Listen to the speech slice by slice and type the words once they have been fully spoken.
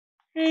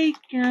Hey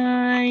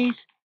guys,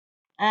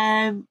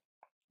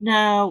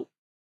 now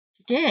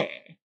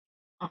today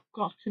I've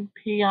got some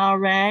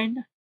PRN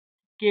to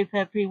give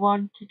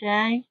everyone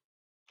today.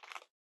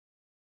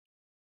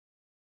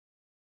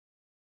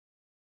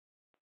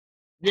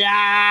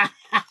 Yeah,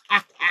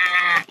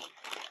 I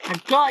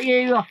got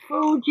you. I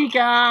fooled you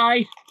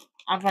guys.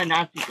 I haven't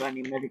actually got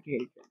any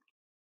medication,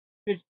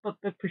 but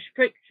the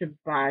prescription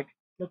bag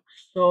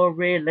looks so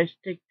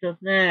realistic,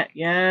 doesn't it?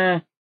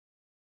 Yeah,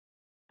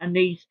 and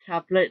these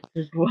tablets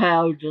as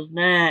well, doesn't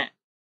it?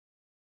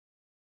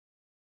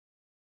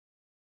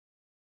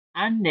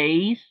 And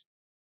these.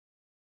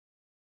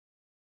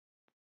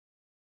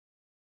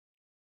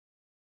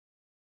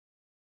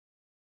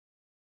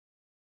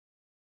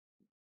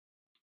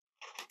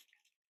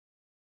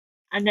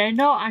 And they're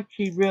not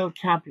actually real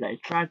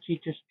tablets, they're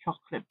actually just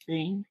chocolate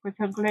beans, which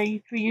I'm going to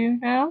eat for you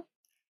now.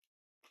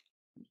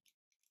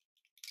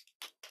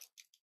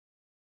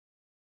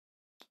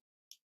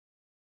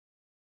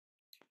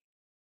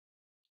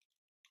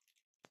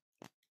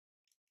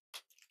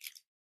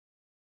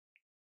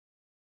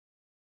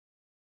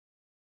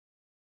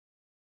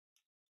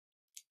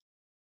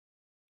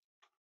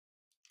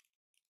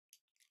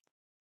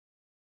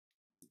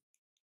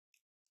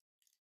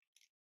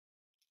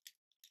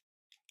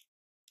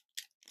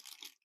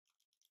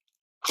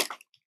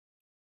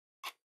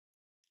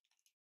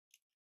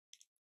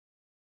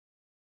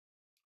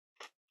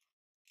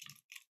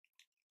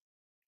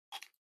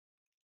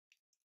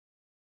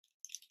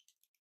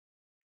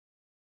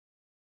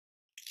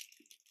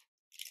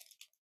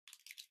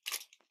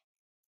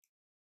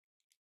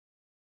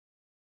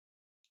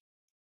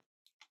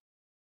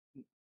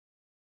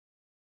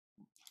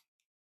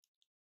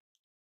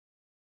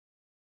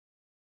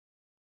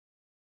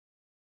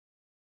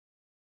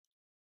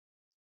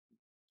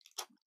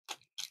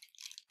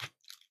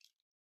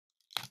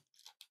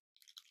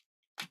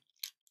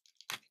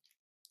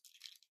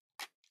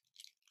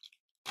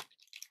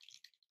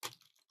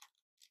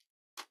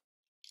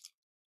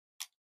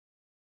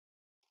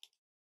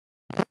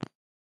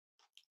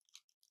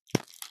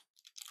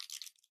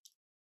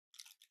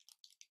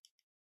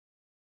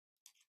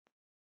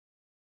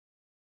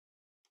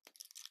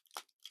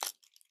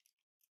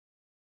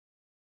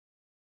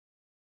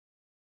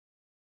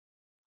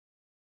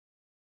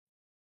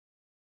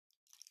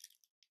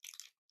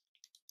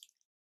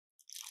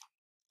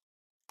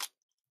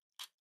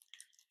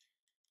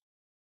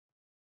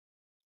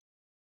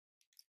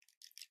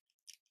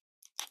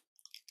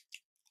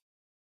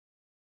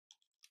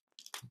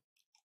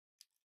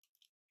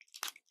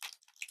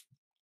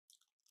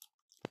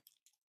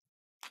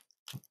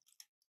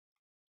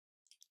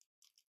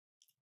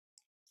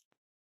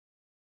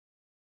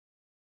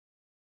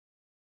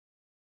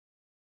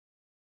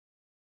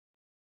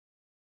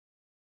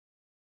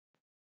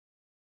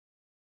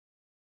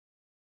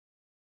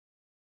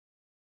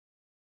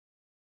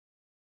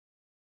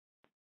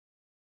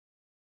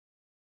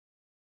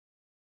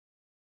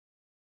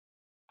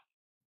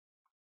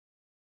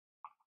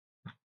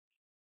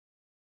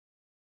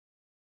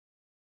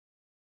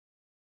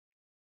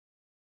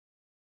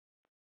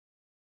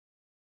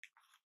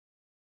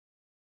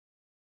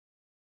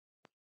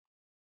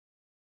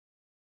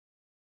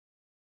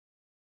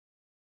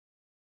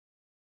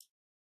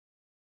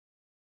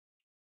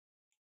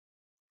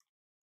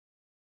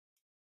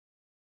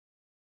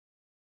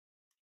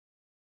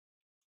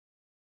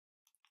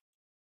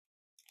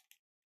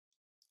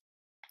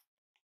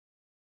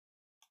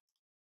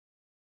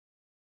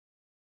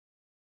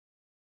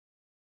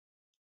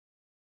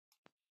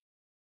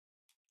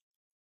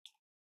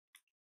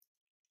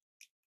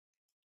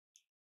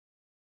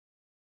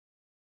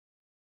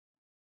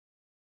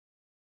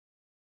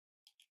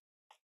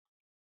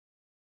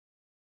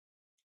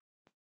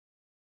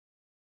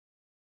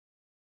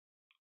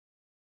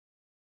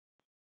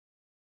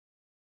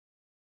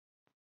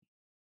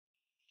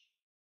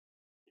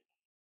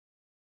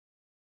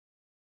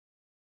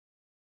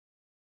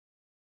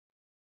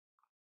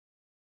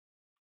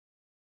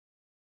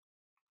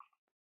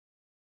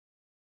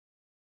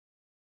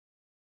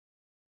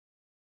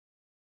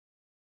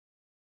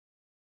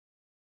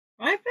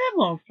 Right then,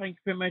 well, thank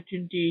you very much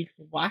indeed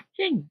for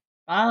watching.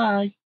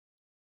 Bye.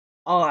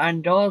 Oh,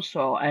 and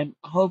also, I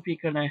hope you're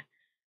gonna,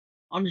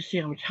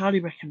 honestly, I would highly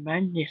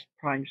recommend this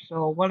Prime.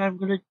 So what I'm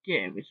gonna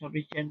do is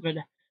obviously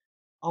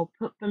I'll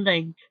put the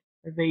link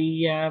for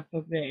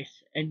this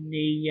in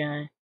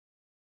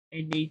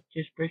the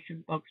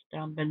description box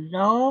down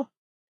below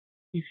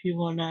if you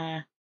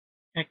wanna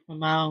check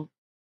them out.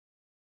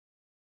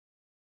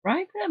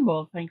 Right then,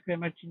 well, thank you very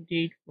much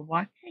indeed for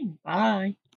watching. Bye.